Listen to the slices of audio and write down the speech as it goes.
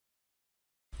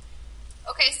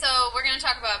Okay, so we're going to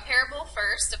talk about a parable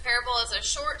first. A parable is a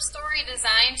short story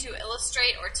designed to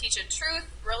illustrate or teach a truth,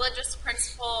 religious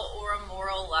principle, or a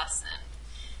moral lesson.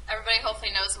 Everybody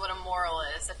hopefully knows what a moral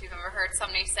is. If you've ever heard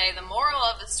somebody say the moral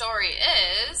of the story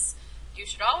is, you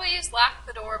should always lock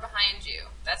the door behind you.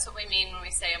 That's what we mean when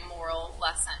we say a moral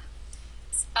lesson.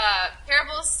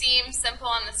 Parables seem simple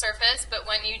on the surface, but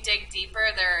when you dig deeper,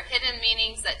 there are hidden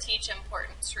meanings that teach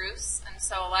important truths, and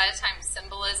so a lot of times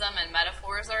symbolism and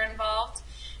metaphors are involved.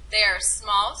 They are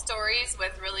small stories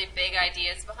with really big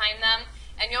ideas behind them,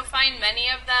 and you'll find many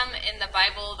of them in the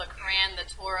Bible, the Quran,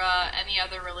 the Torah, any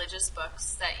other religious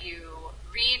books that you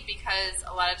read, because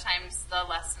a lot of times the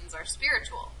lessons are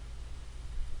spiritual.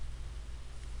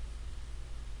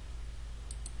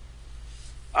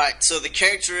 Alright, so the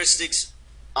characteristics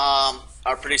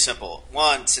are pretty simple.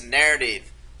 One, it's a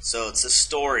narrative, so it's a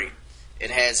story.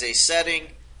 It has a setting,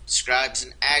 describes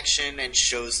an action, and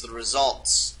shows the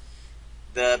results.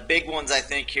 The big ones I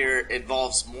think here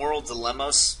involves moral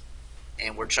dilemmas,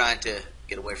 and we're trying to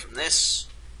get away from this.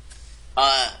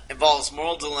 Involves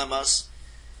moral dilemmas.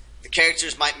 The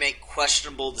characters might make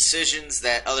questionable decisions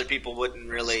that other people wouldn't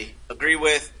really agree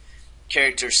with. The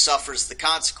character suffers the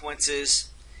consequences,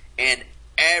 and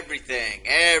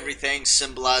everything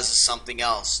symbolizes something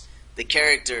else. The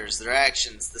characters, their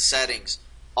actions, the settings,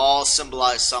 all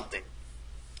symbolize something.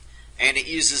 And it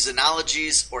uses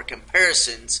analogies or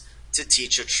comparisons to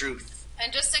teach a truth.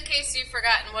 And just in case you've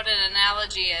forgotten what an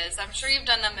analogy is, I'm sure you've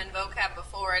done them in vocab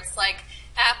before. It's like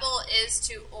apple is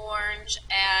to orange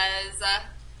as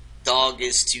dog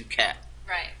is to cat.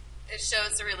 Right. It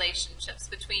shows the relationships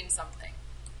between something.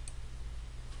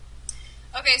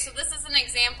 Okay, so this is an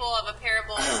example of a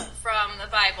parable from the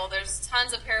Bible. There's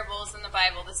tons of parables in the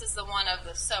Bible. This is the one of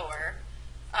the sower.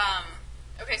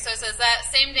 Okay, so it says that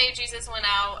same day Jesus went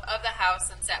out of the house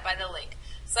and sat by the lake.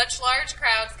 Such large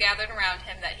crowds gathered around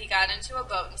him that he got into a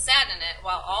boat and sat in it,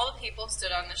 while all the people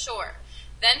stood on the shore.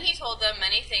 Then he told them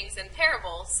many things in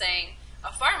parables, saying,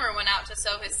 a farmer went out to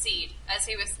sow his seed. As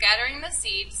he was scattering the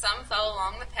seed, some fell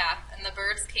along the path, and the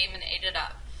birds came and ate it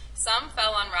up. Some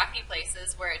fell on rocky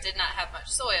places where it did not have much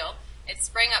soil. It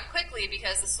sprang up quickly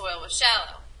because the soil was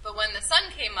shallow. But when the sun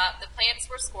came up, the plants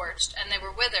were scorched, and they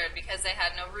were withered because they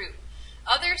had no root.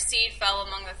 Other seed fell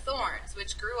among the thorns,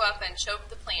 which grew up and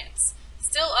choked the plants.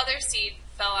 Still other seed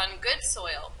fell on good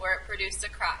soil, where it produced a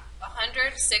crop,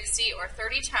 100, 60, or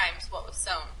 30 times what was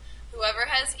sown. Whoever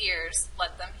has ears,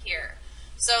 let them hear.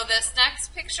 So this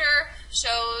next picture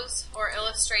shows, or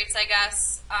illustrates, I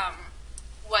guess,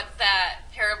 what that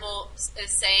parable is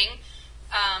saying.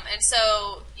 And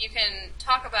so you can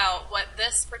talk about what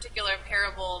this particular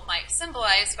parable might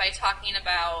symbolize by talking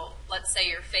about, let's say,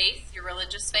 your faith, your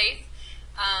religious faith.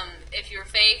 If your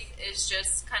faith is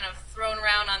just kind of thrown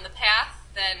around on the path,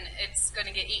 then it's going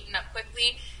to get eaten up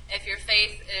quickly. If your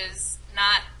faith is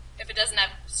not, if it doesn't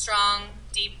have strong,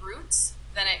 deep roots,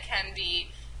 then it can be,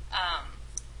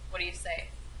 what do you say?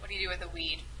 What do you do with a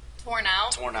weed? Torn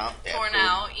out. Torn out. Yeah, torn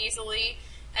out easily.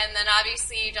 And then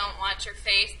obviously you don't want your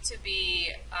faith to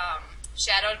be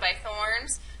shadowed by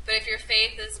thorns. But if your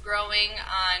faith is growing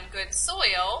on good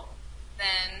soil,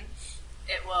 then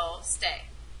it will stay.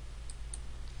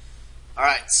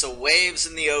 Alright, so waves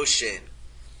in the ocean.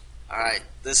 Alright,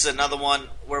 this is another one.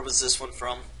 Where was this one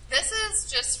from? This is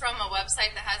just from a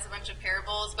website that has a bunch of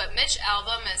parables, but Mitch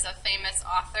Albom is a famous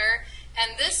author.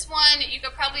 And this one, you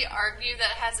could probably argue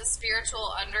that it has a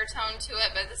spiritual undertone to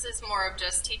it, but this is more of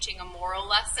just teaching a moral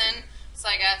lesson. So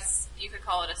I guess you could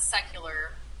call it a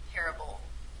secular parable.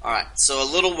 Alright, so a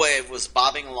little wave was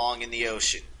bobbing along in the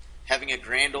ocean, having a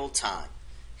grand old time.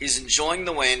 He's enjoying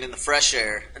the wind and the fresh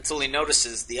air until he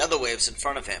notices the other waves in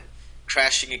front of him,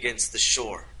 crashing against the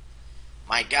shore.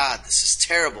 My God, this is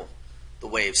terrible, the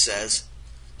wave says.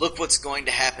 Look what's going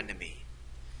to happen to me.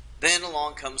 Then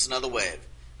along comes another wave.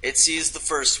 It sees the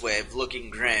first wave looking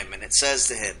grim, and it says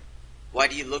to him, why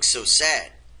do you look so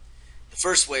sad? The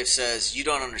first wave says, you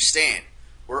don't understand.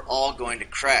 We're all going to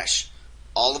crash.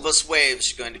 All of us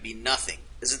waves are going to be nothing.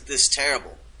 Isn't this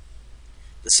terrible?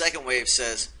 The second wave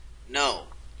says, no,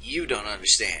 you don't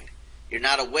understand. You're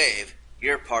not a wave.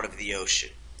 You're part of the ocean.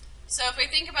 So if we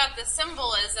think about the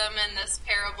symbolism in this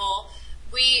parable,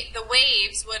 the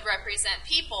waves would represent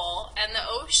people, and the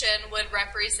ocean would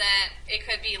represent, it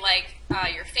could be like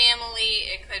your family,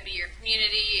 it could be your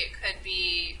community, it could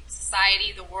be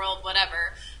society, the world,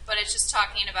 whatever. But it's just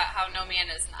talking about how no man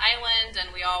is an island,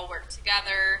 and we all work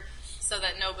together so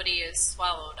that nobody is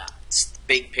swallowed up. It's the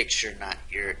big picture, not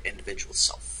your individual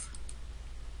self.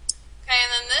 Okay,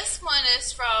 and then this one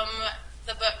is from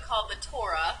the book called the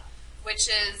Torah, which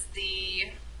is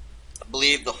the... I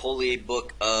believe the holy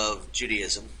book of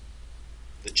Judaism.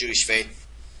 the Jewish faith.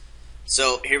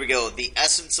 So here we go. The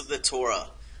essence of the Torah.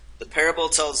 The parable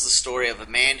tells the story of a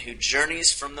man who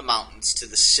journeys from the mountains to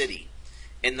the city.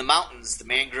 In the mountains, the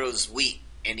man grows wheat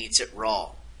and eats it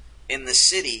raw. In the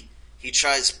city, he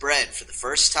tries bread for the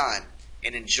first time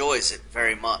and enjoys it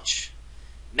very much.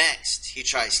 Next, he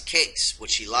tries cakes,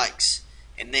 which he likes,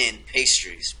 and then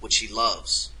pastries, which he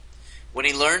loves. When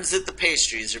he learns that the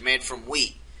pastries are made from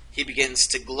wheat, he begins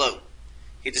to gloat.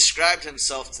 He described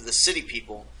himself to the city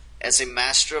people as a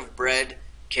master of bread,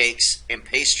 cakes, and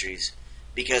pastries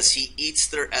because he eats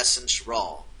their essence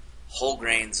raw, whole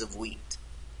grains of wheat.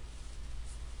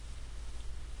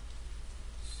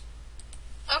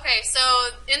 Okay, so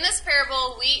in this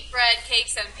parable, wheat, bread,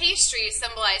 cakes, and pastries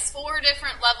symbolize 4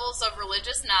 different levels of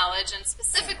religious knowledge, and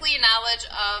specifically knowledge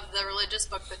of the religious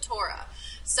book, the Torah.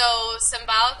 So,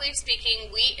 symbolically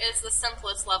speaking, wheat is the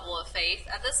simplest level of faith.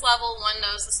 At this level, one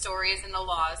knows the stories and the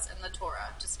laws in the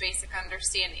Torah, just basic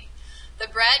understanding. The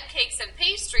bread, cakes, and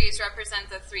pastries represent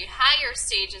the 3 higher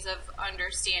stages of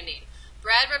understanding.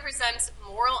 Bread represents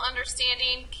moral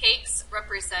understanding, cakes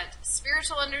represent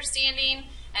spiritual understanding,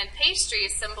 and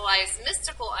pastries symbolize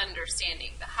mystical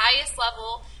understanding, the highest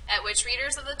level at which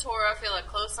readers of the Torah feel a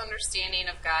close understanding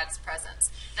of God's presence.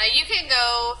 Now you can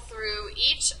go through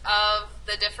each of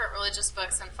the different religious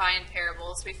books and find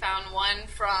parables. We found one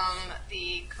from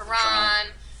the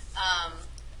Quran.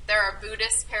 There are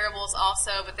Buddhist parables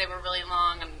also, but they were really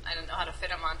long and I didn't know how to fit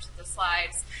them onto the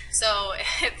slides. So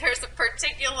if there's a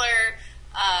particular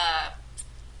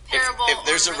parable if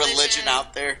there's or a religion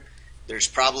out there, there's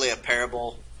probably a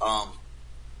parable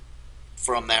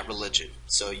from that religion.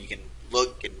 So you can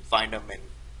look and find them and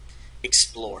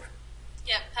explore.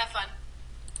 Yep, have fun.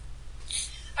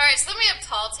 Alright, so then we have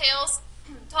tall tales.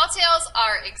 Tall tales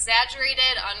are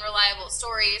exaggerated, unreliable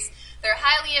stories. They're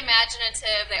highly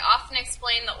imaginative. They often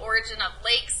explain the origin of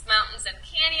lakes, mountains, and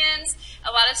canyons.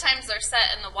 A lot of times they're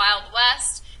set in the Wild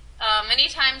West. Many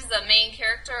times the main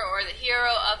character or the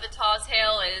hero of the tall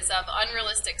tale is of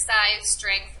unrealistic size,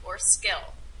 strength, or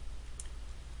skill.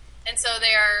 And so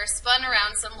they are spun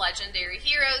around some legendary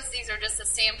heroes. These are just a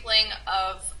sampling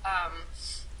of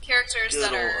characters Good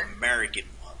that are old American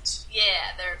ones.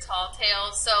 Yeah, they're tall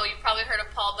tales. So you've probably heard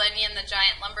of Paul Bunyan, the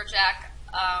giant lumberjack.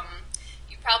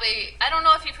 I don't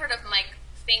know if you've heard of Mike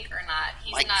Fink or not.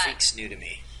 Mike Fink's new to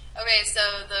me. Okay,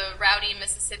 so the rowdy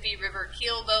Mississippi River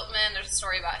keel boatman, there's a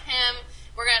story about him.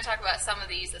 We're going to talk about some of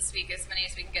these this week, as many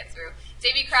as we can get through.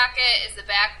 Davy Crockett is the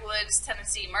backwoods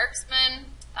Tennessee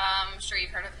marksman. I'm sure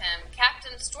you've heard of him.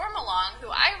 Captain Stormalong, who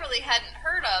I really hadn't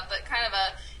heard of, but kind of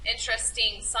a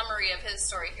interesting summary of his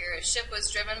story here. His ship was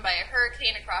driven by a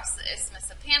hurricane across the Isthmus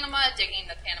of Panama,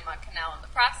 digging the Panama Canal in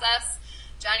the process.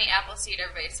 Johnny Appleseed,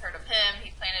 everybody's heard of him.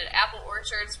 He planted apple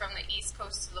orchards from the east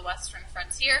coast to the western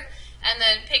frontier. And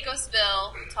then Pecos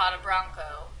Bill taught a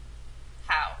bronco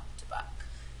how to buck.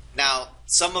 Now,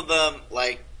 some of them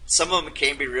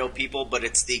can be real people, but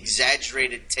it's the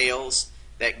exaggerated tales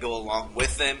that go along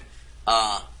with them,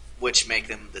 which make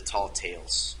them the tall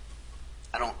tales.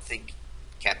 I don't think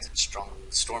Captain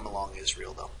Stormalong is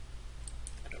real, though.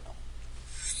 I don't know.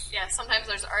 Yeah, sometimes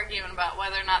there's argument about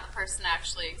whether or not the person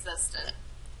actually existed.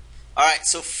 All right,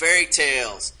 so fairy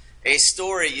tales. A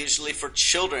story usually for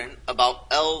children about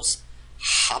elves,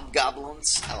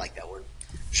 hobgoblins, I like that word,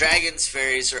 dragons,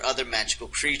 fairies, or other magical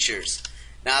creatures.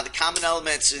 Now, the common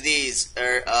elements of these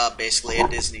are basically a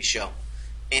Disney show.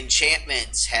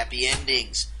 Enchantments, happy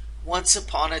endings, once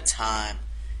upon a time,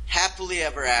 happily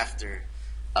ever after.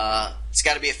 It's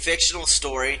got to be a fictional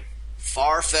story,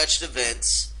 far-fetched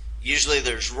events. Usually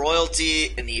there's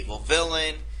royalty, an evil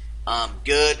villain,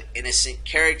 good, innocent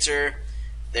character.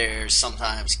 There's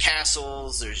sometimes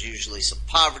castles, there's usually some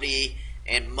poverty,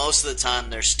 and most of the time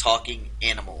there's talking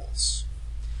animals.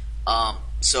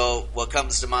 So what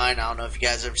comes to mind, I don't know if you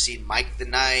guys ever seen Mike the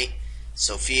Knight,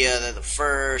 Sophia the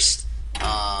First,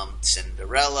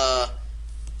 Cinderella,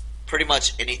 pretty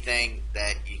much anything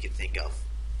that you can think of.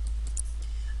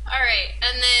 Alright,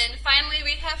 and then finally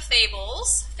we have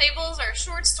fables. Fables are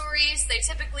short stories. They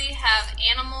typically have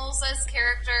animals as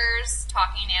characters,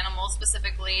 talking animals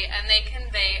specifically, and they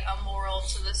convey a moral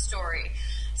to the story.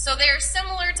 So they're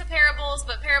similar to parables,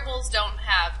 but parables don't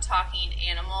have talking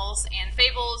animals, and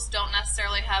fables don't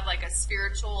necessarily have like a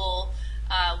spiritual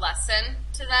lesson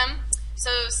to them.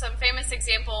 So some famous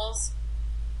examples,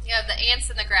 you have the ants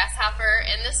and the grasshopper.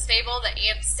 In this fable, the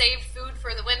ants saved food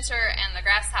for the winter, and the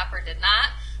grasshopper did not.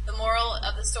 The moral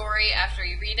of the story, after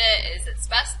you read it, is it's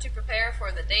best to prepare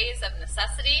for the days of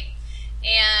necessity.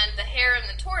 And the hare and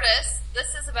the tortoise,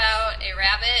 this is about a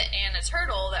rabbit and a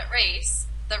turtle that race.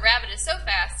 The rabbit is so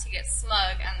fast he gets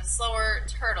smug, and the slower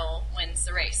turtle wins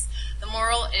the race. The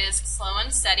moral is slow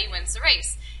and steady wins the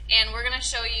race. And we're going to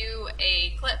show you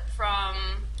a clip from,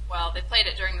 well, they played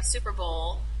it during the Super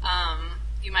Bowl.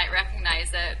 You might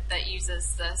recognize it, that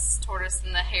uses this tortoise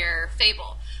and the hare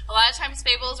fable. A lot of times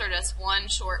fables are just one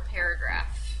short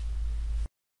paragraph.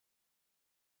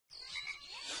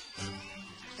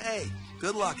 Hey,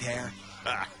 good luck, hare.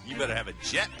 You better have a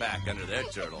jetpack under there,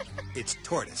 turtle. It's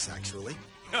tortoise, actually.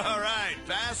 All right,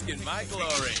 bask in my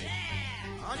glory.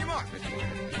 On your mark.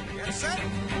 Get set.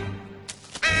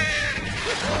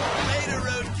 Later,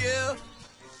 roadkill.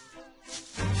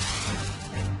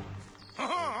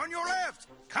 On your left.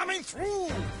 Coming through.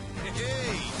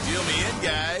 Hey, feel me in,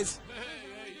 guys.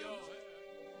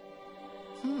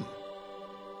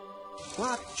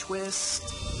 Plot twist.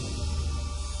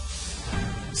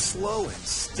 Slow and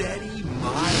steady,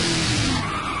 mighty.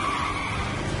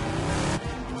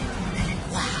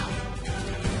 Wow.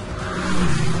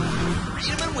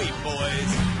 Reel and weep,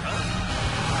 boys.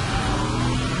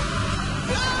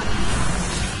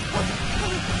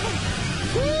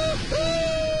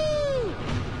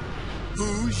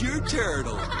 Who's your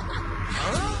turtle?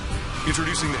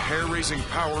 Introducing the hair-raising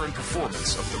power and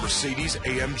performance of the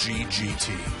Mercedes-AMG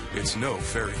GT. It's no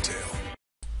fairy tale.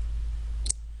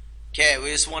 Okay,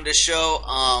 we just wanted to show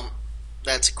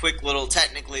that's a quick little,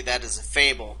 technically that is a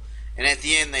fable. And at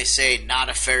the end they say, not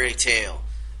a fairy tale.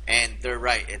 And they're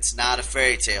right, it's not a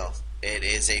fairy tale. It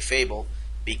is a fable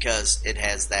because it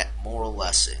has that moral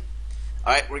lesson.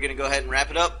 Alright, we're going to go ahead and wrap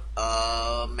it up.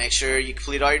 Make sure you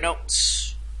complete all your notes.